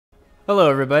Hello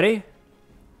everybody.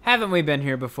 Haven't we been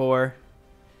here before?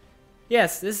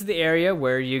 Yes, this is the area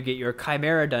where you get your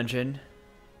Chimera dungeon.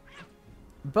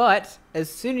 But as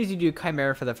soon as you do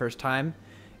Chimera for the first time,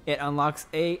 it unlocks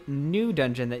a new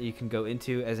dungeon that you can go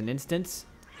into as an instance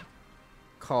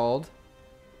called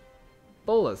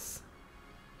Bolas.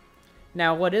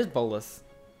 Now, what is Bolas?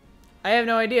 I have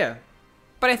no idea,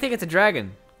 but I think it's a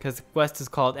dragon because the quest is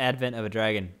called Advent of a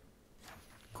Dragon.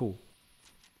 Cool.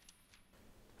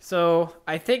 So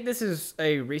I think this is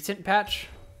a recent patch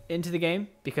into the game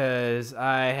because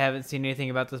I haven't seen anything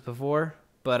about this before,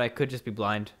 but I could just be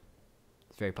blind.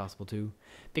 It's very possible too,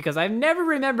 because I've never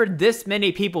remembered this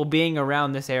many people being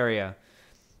around this area.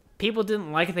 People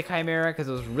didn't like the Chimera because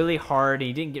it was really hard and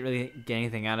you didn't really get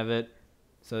anything out of it.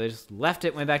 So they just left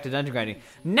it, went back to dungeon grinding.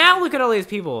 Now look at all these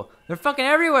people. They're fucking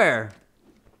everywhere.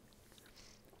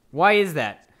 Why is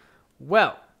that?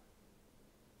 Well,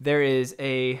 there is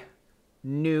a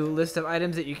new list of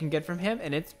items that you can get from him,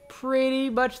 and it's pretty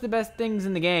much the best things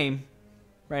in the game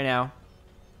right now.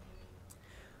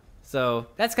 So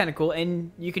that's kind of cool,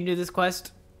 and you can do this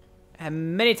quest as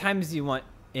many times as you want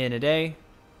in a day,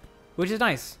 which is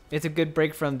nice. It's a good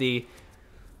break from the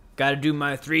gotta do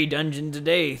my 3 dungeons a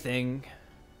day thing,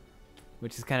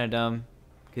 which is kind of dumb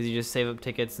because you just save up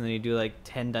tickets and then you do like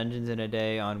 10 dungeons in a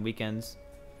day on weekends.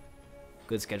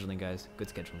 Good scheduling, guys. Good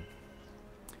scheduling.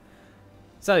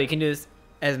 So you can do this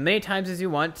as many times as you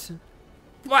want,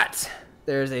 but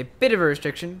there's a bit of a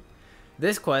restriction.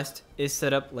 This quest is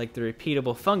set up like the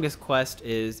repeatable fungus quest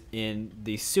is in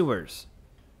the sewers,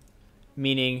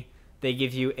 meaning they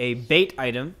give you a bait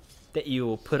item that you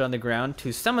will put on the ground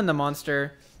to summon the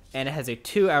monster, and it has a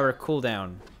 2-hour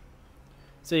cooldown.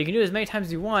 So you can do it as many times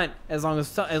as you want, as long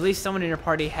as at least someone in your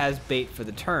party has bait for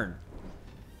the turn.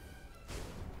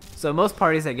 So most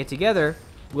parties that get together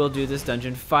will do this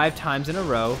dungeon 5 times in a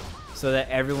row so that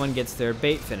everyone gets their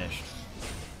bait finished.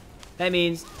 That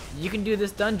means you can do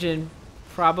this dungeon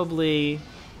probably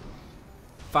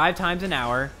 5 times an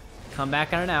hour, come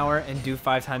back on an hour, and do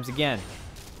 5 times again.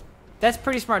 That's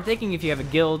pretty smart thinking if you have a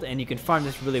guild and you can farm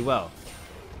this really well.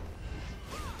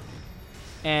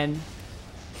 And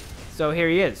so here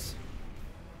he is.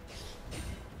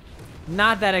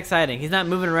 Not that exciting. He's not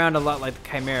moving around a lot like the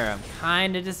Chimera. I'm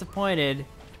kind of disappointed.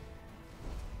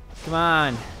 Come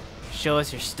on, show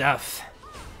us your stuff.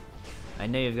 I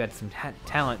know you've got some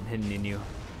talent hidden in you.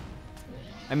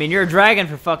 I mean, you're a dragon,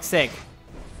 for fuck's sake.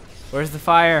 Where's the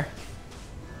fire?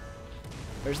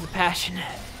 Where's the passion?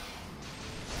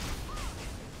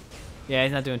 Yeah,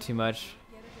 he's not doing too much.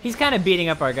 He's kind of beating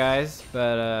up our guys,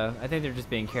 but I think they're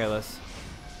just being careless.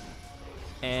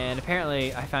 And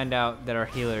apparently, I found out that our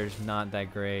healer's not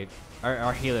that great.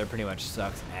 Our healer pretty much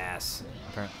sucks ass,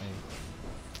 apparently.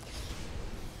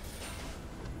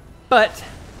 But,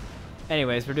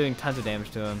 anyways, we're doing tons of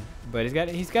damage to him. But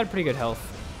he's got pretty good health.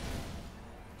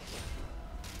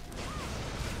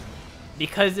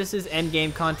 Because this is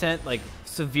endgame content, like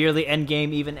severely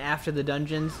endgame even after the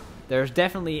dungeons, there's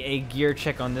definitely a gear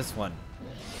check on this one.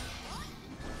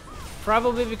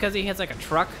 Probably because he has like a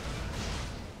truck.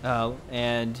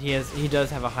 And he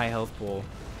does have a high health pool,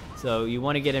 so you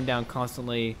want to get him down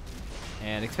constantly,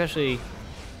 and especially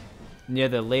near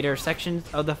the later sections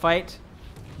of the fight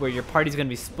where your party's going to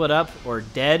be split up or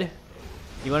dead.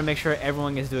 You want to make sure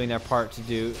everyone is doing their part to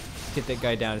get that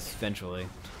guy down eventually.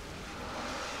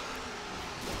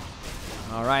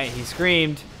 All right, he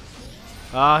screamed.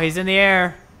 Oh, he's in the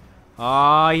air.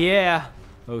 Oh yeah.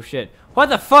 Oh shit. What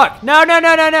the fuck? No, no,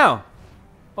 no, no, no.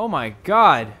 Oh my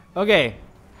god. Okay.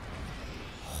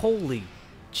 Holy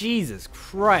Jesus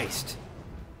Christ.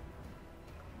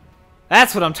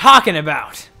 That's what I'm talking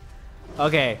about.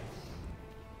 Okay.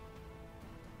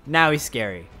 Now he's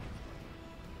scary.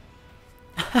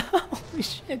 Holy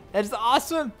shit. That's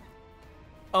awesome.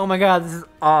 Oh my god, this is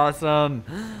awesome.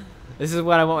 This is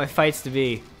what I want my fights to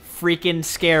be. Freaking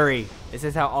scary. This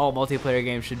is how all multiplayer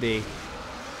games should be.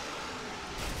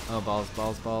 Oh, balls,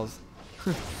 balls, balls.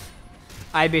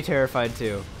 I'd be terrified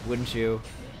too, wouldn't you?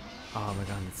 Oh my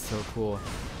god, that's so cool.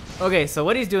 Okay, so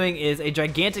what he's doing is a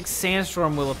gigantic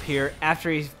sandstorm will appear after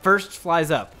he first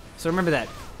flies up. So remember that.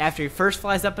 After he first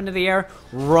flies up into the air,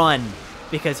 run.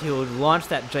 Because he will launch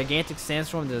that gigantic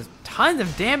sandstorm. There's tons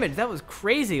of damage. That was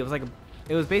crazy. It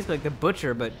was basically like the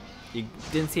Butcher, but you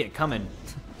didn't see it coming.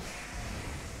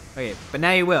 Okay, but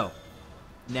now you will.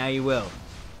 Now you will.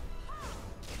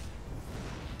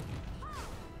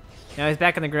 Now he's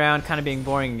back on the ground, kind of being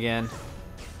boring again.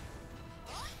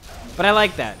 But I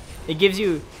like that. It gives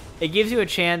you a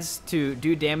chance to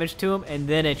do damage to him, and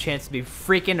then a chance to be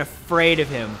freaking afraid of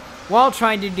him while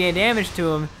trying to do damage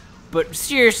to him. But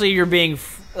seriously, you're being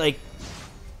like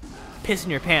pissing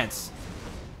your pants.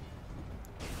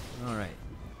 All right,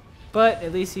 but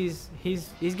at least he's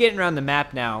getting around the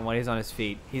map now when he's on his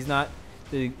feet. He's not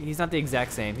the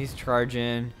exact same. He's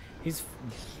charging. He's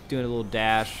doing a little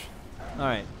dash. All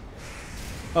right.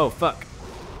 Oh fuck.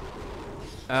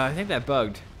 I think that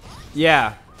bugged.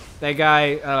 Yeah, that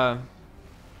guy.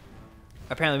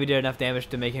 Apparently we did enough damage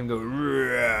to make him go.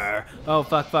 Roar. Oh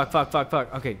fuck.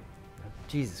 Okay.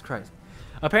 Jesus Christ.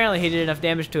 Apparently he did enough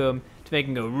damage to him to make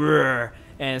him go roar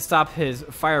and stop his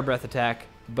fire breath attack.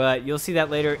 But you'll see that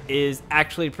later is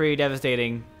actually pretty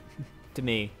devastating to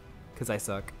me because I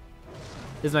suck.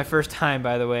 This is my first time,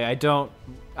 by the way. I don't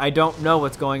know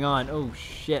what's going on. Oh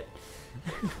shit.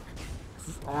 This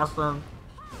is awesome.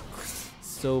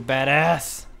 So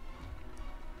badass.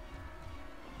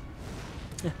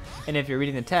 And if you're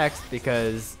reading the text,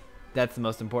 because that's the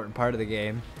most important part of the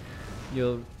game,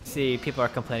 you'll see people are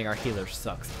complaining our healer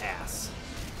sucks ass.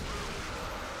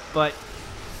 But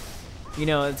you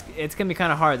know, it's gonna be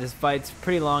kind of hard. This fight's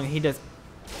pretty long. He does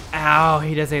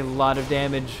a lot of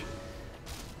damage,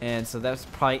 and so that's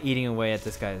probably eating away at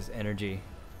this guy's energy,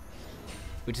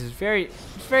 which is very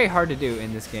hard to do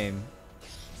in this game.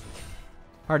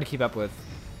 Hard to keep up with.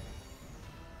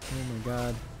 Oh my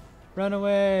god. Run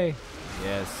away!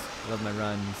 Yes, love my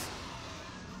runs.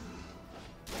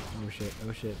 Oh shit,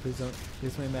 please don't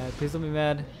be mad. Please don't be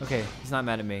mad. Okay, he's not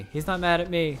mad at me. He's not mad at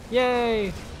me.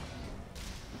 Yay!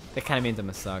 That kind of means I'm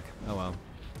gonna suck. Oh well.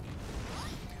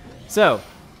 So,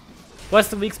 what's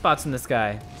the weak spots in this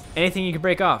guy? Anything you can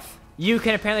break off. You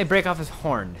can apparently break off his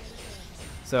horn.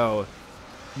 So,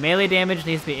 melee damage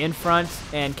needs to be in front,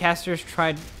 and casters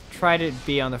try to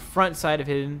be on the front side of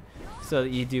him so that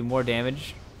you do more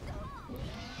damage.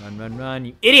 Run,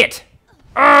 you idiot!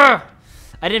 Arrgh!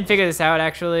 I didn't figure this out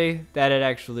actually. That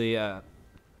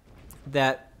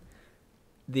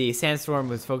the sandstorm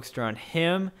was focused around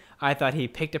him. I thought he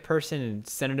picked a person and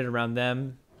centered it around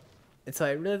them. And so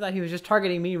I really thought he was just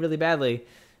targeting me really badly.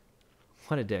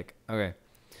 What a dick. Okay.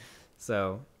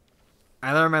 So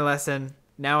I learned my lesson.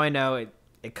 Now I know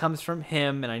it comes from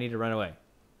him and I need to run away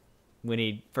when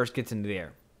he first gets into the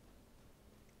air.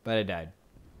 But I died.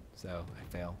 So I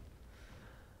fail.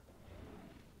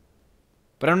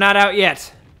 But I'm not out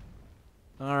yet.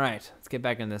 All right, let's get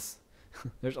back in this.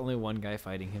 There's only one guy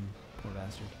fighting him. Poor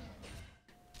bastard.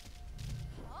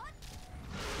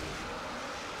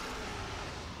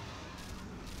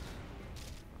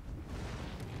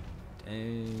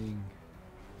 Dang.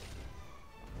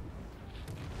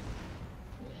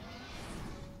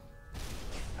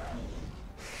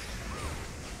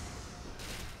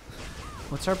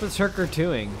 What's our berserker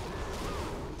doing?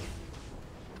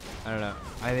 I don't know.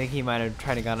 I think he might have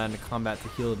tried to gone on to combat to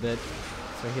heal a bit.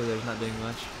 So healer's not doing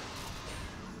much.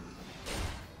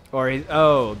 Or he's,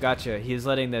 oh, gotcha. He's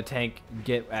letting the tank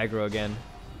get aggro again.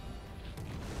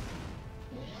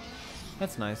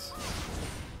 That's nice.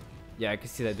 Yeah, I can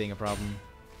see that being a problem.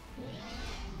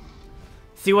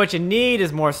 See, what you need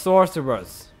is more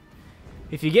sorcerers.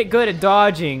 If you get good at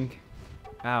dodging...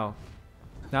 Ow.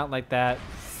 Not like that.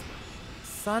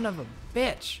 Son of a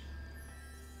bitch.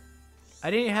 I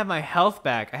didn't even have my health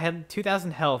back. I had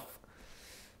 2,000 health.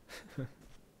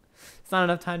 It's not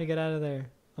enough time to get out of there.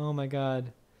 Oh my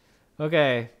god.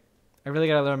 Okay. I really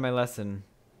gotta learn my lesson.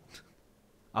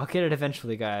 I'll get it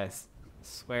eventually, guys. I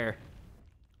swear.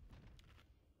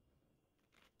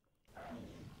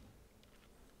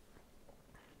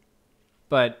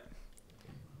 But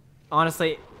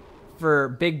honestly, for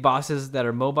big bosses that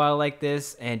are mobile like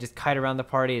this and just kite around the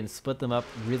party and split them up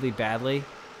really badly,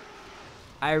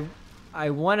 I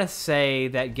want to say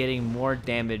that getting more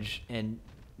damage and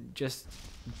just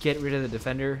get rid of the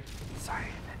defender. Sorry,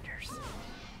 defenders.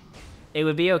 It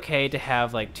would be okay to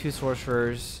have like two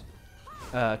sorcerers,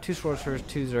 two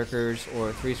zerkers,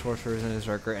 or 3 sorcerers and a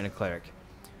zerker and a cleric.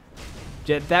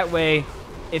 That way,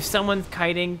 if someone's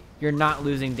kiting, you're not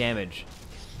losing damage,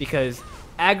 because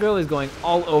aggro is going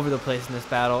all over the place in this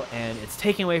battle, and it's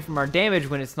taking away from our damage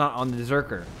when it's not on the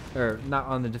zerker or not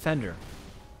on the defender,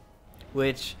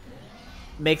 which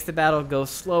makes the battle go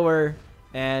slower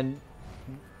and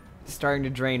starting to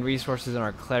drain resources on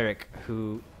our cleric,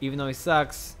 who, even though he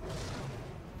sucks,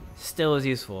 still is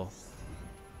useful.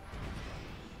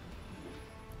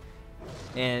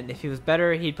 And if he was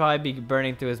better, he'd probably be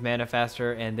burning through his mana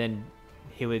faster, and then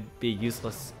he would be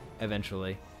useless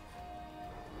eventually.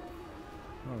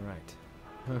 Alright.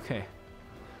 Okay.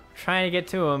 We're trying to get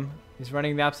to him. He's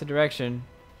running the opposite direction.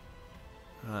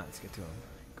 Let's get to him.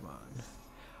 Come on.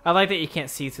 I like that you can't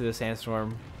see through the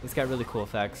sandstorm. It's got really cool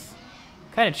effects.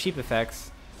 Kind of cheap effects.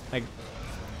 Like,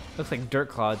 looks like dirt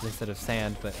clods instead of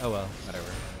sand, but oh well, whatever.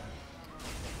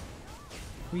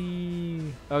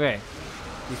 Whee. Okay.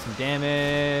 Do some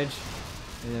damage.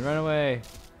 And then run away.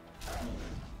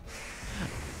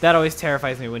 That always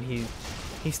terrifies me when he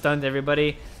stuns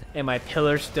everybody and my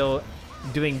pillar's still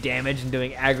doing damage and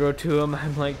doing aggro to him.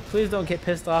 I'm like, please don't get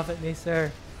pissed off at me,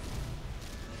 sir.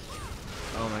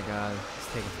 Oh my god. It's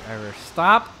taking forever.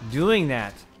 Stop doing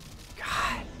that.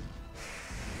 God.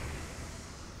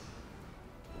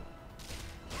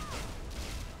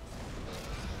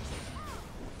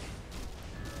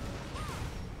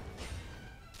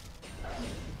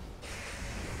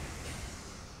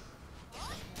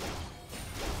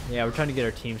 Yeah, we're trying to get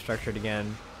our team structured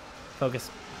again. Focus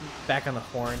back on the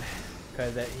horn,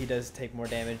 because he does take more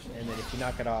damage, and then if you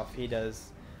knock it off, he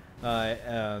does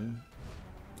a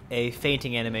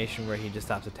fainting animation where he just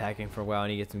stops attacking for a while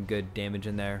and he gets some good damage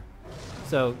in there.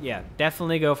 So yeah,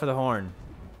 definitely go for the horn.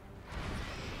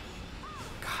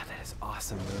 God, that is an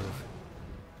awesome move.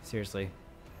 Seriously.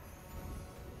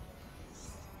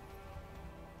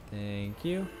 Thank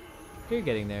you. You're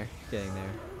getting there. You're getting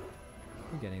there.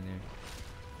 You're getting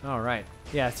there. Alright.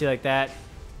 Yeah, see like that?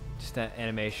 Just that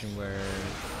animation where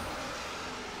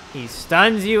he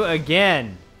stuns you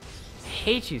again. I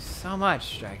hate you so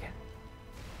much, Dragon.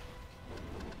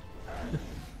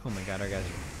 Oh my god, our guys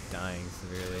are dying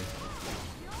severely.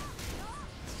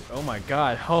 Oh my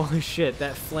god, holy shit,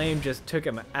 that flame just took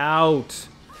him out.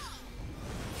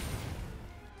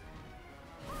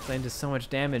 Flame does so much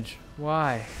damage.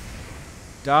 Why?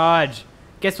 Dodge.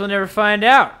 Guess we'll never find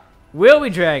out. Will we,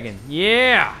 Dragon?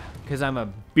 Yeah! Because I'm a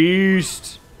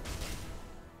beast.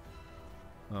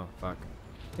 Oh, fuck.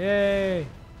 Yay!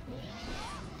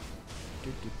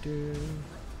 Oh,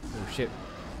 shit.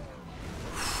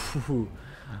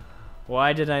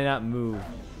 Why did I not move?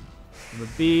 I'm a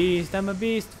beast. I'm a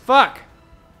beast. Fuck!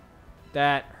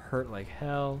 That hurt like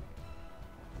hell.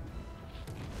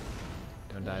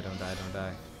 Don't die, don't die, don't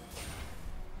die.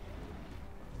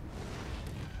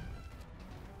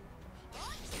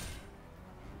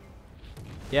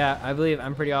 Yeah, I believe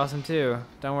I'm pretty awesome too.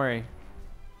 Don't worry.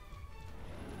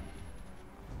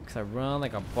 Because I run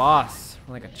like a boss.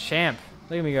 Run like a champ.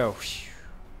 Look at me go.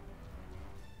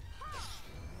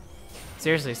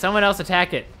 Seriously, someone else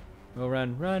attack it. Go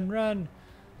run, run, run.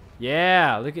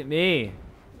 Yeah, look at me.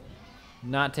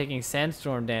 Not taking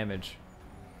sandstorm damage.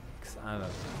 Because I'm a...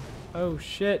 Oh,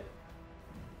 shit.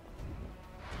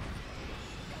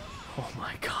 Oh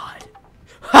my god.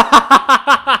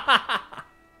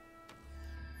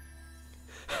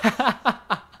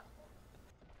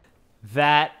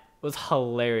 That was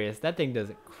hilarious. That thing does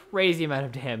a crazy amount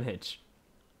of damage.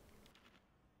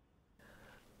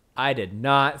 I did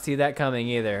not see that coming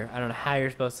either. I don't know how you're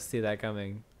supposed to see that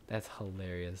coming. That's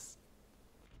hilarious.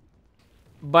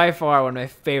 By far one of my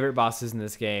favorite bosses in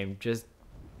this game. Just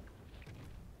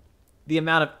the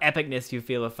amount of epicness you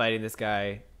feel of fighting this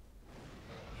guy.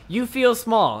 You feel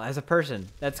small as a person.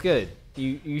 That's good.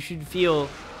 You should feel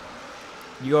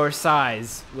your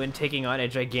size when taking on a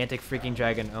gigantic freaking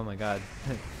dragon. Oh my god.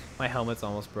 My helmet's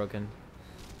almost broken.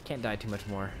 Can't die too much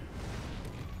more.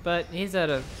 But he's at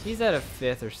a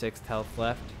 5th or 6th health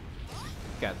left.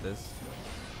 Got this.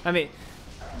 I mean,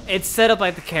 it's set up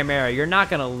like the Chimera. You're not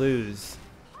gonna lose.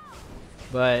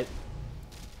 But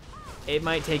it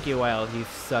might take you a while if you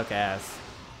suck ass.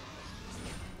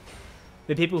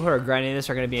 The people who are grinding this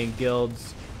are gonna be in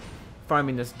guilds,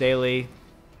 farming this daily,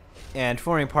 and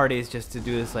forming parties just to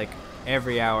do this like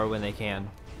every hour when they can.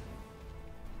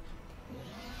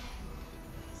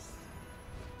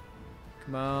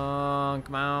 Come on,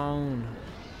 come on.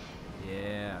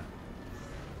 Yeah.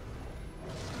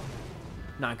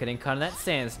 Not getting caught in that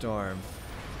sandstorm.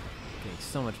 Getting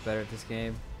so much better at this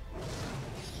game.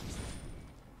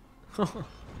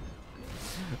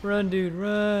 Run, dude,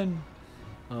 run.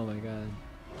 Oh my god.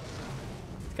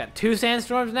 It's got 2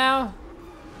 sandstorms now?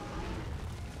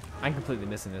 I'm completely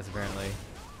missing this, apparently.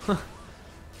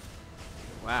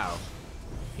 Wow.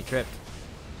 He tripped.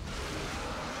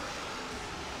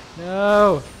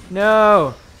 No!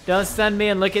 No! Don't stun me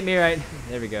and look at me right...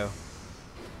 There we go.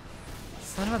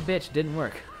 Son of a bitch, didn't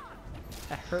work.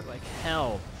 That hurt like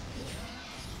hell.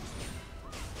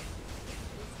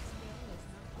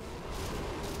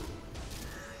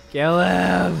 Kill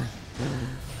him!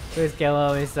 Please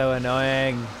kill him, he's so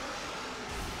annoying.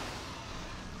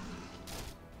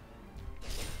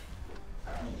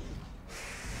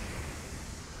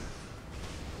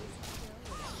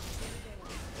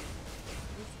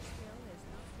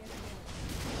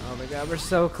 Oh my god, we're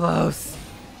so close.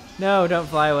 No, don't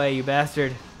fly away, you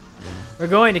bastard. We're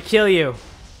going to kill you.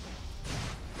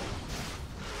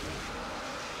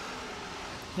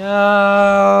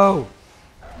 No!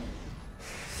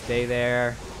 Stay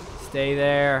there. Stay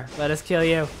there. Let us kill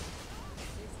you.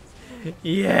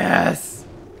 Yes!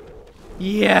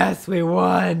 Yes, we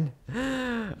won!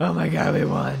 Oh my god, we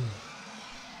won.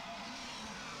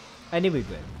 I knew we'd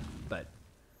win, but...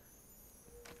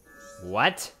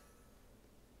 What?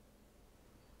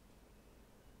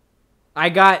 I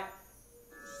got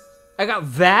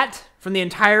that from the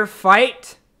entire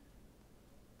fight?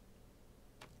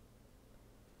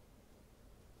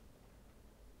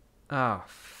 Oh,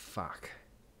 fuck.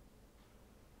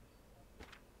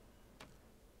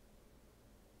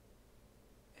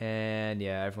 And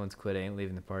yeah, everyone's quitting,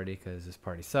 leaving the party because this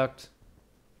party sucked.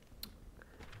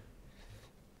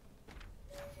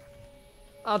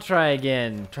 I'll try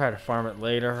again, try to farm it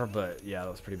later, but yeah,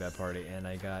 that was a pretty bad party, and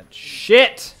I got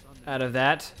shit out of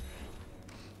that.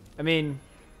 I mean,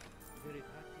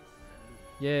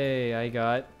 yay, I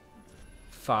got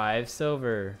 5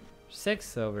 silver, 6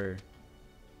 silver.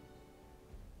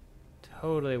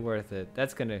 Totally worth it.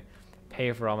 That's gonna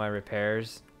pay for all my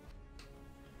repairs.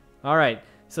 Alright,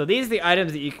 so these are the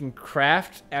items that you can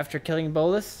craft after killing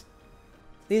Bolas.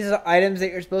 These are the items that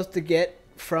you're supposed to get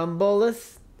from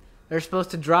Bolas. They're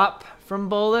supposed to drop from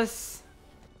Bolas.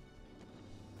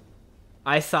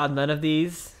 I saw none of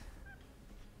these.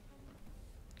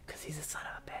 Because he's a son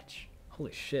of a bitch.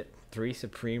 Holy shit. 3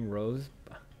 Supreme Rose.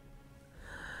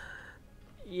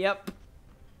 Yep.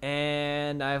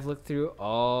 And I've looked through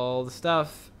all the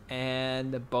stuff.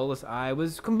 And the Bolas Eye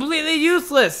was completely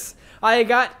useless. I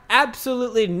got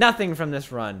absolutely nothing from this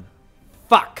run.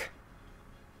 Fuck.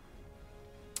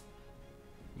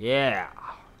 Yeah.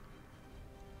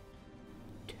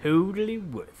 Totally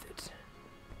worth it.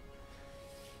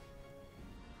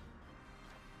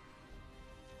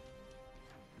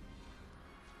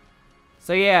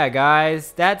 So yeah,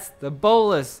 guys, that's the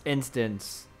Bolas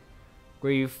instance,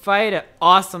 where you fight an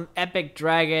awesome epic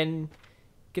dragon,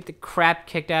 get the crap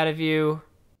kicked out of you,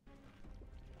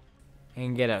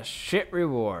 and get a shit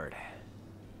reward.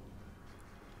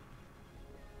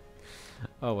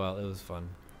 Oh well, it was fun.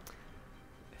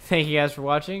 Thank you guys for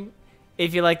watching.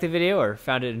 If you liked the video, or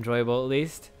found it enjoyable at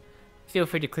least, feel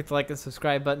free to click the like and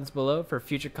subscribe buttons below for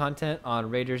future content on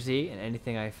RaiderZ and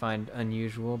anything I find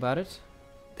unusual about it.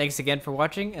 Thanks again for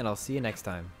watching, and I'll see you next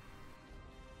time.